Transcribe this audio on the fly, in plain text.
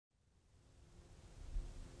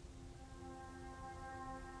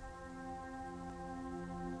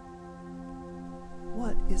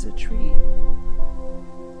is a tree?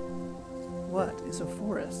 What is a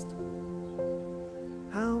forest?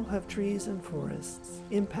 How have trees and forests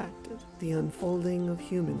impacted the unfolding of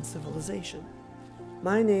human civilization?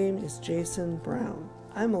 My name is Jason Brown.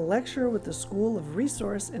 I'm a lecturer with the School of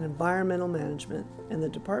Resource and Environmental Management and the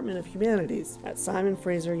Department of Humanities at Simon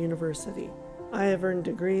Fraser University. I have earned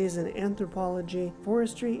degrees in anthropology,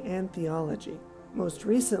 forestry, and theology. Most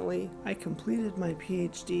recently, I completed my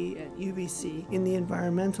PhD at UBC in the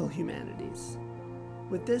environmental humanities.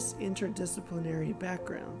 With this interdisciplinary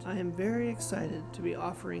background, I am very excited to be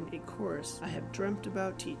offering a course I have dreamt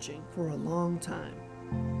about teaching for a long time.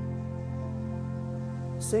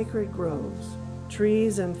 Sacred Groves,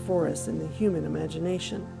 Trees and Forests in the Human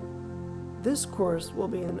Imagination. This course will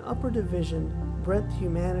be an upper division breadth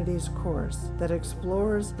humanities course that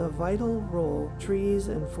explores the vital role trees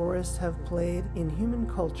and forests have played in human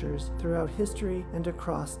cultures throughout history and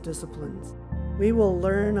across disciplines. We will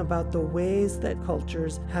learn about the ways that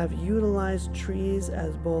cultures have utilized trees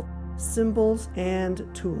as both symbols and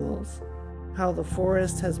tools, how the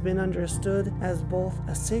forest has been understood as both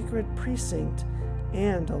a sacred precinct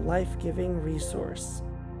and a life-giving resource.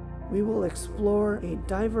 We will explore a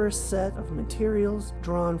diverse set of materials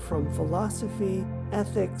drawn from philosophy,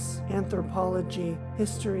 ethics, anthropology,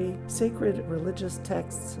 history, sacred religious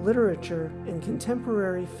texts, literature, and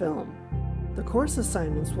contemporary film. The course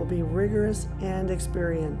assignments will be rigorous and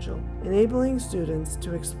experiential, enabling students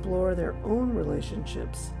to explore their own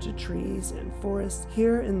relationships to trees and forests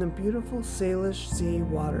here in the beautiful Salish Sea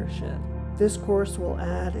watershed. This course will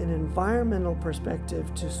add an environmental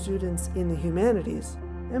perspective to students in the humanities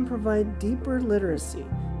and provide deeper literacy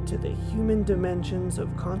to the human dimensions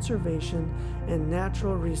of conservation and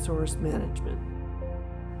natural resource management.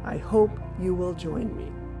 I hope you will join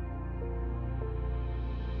me.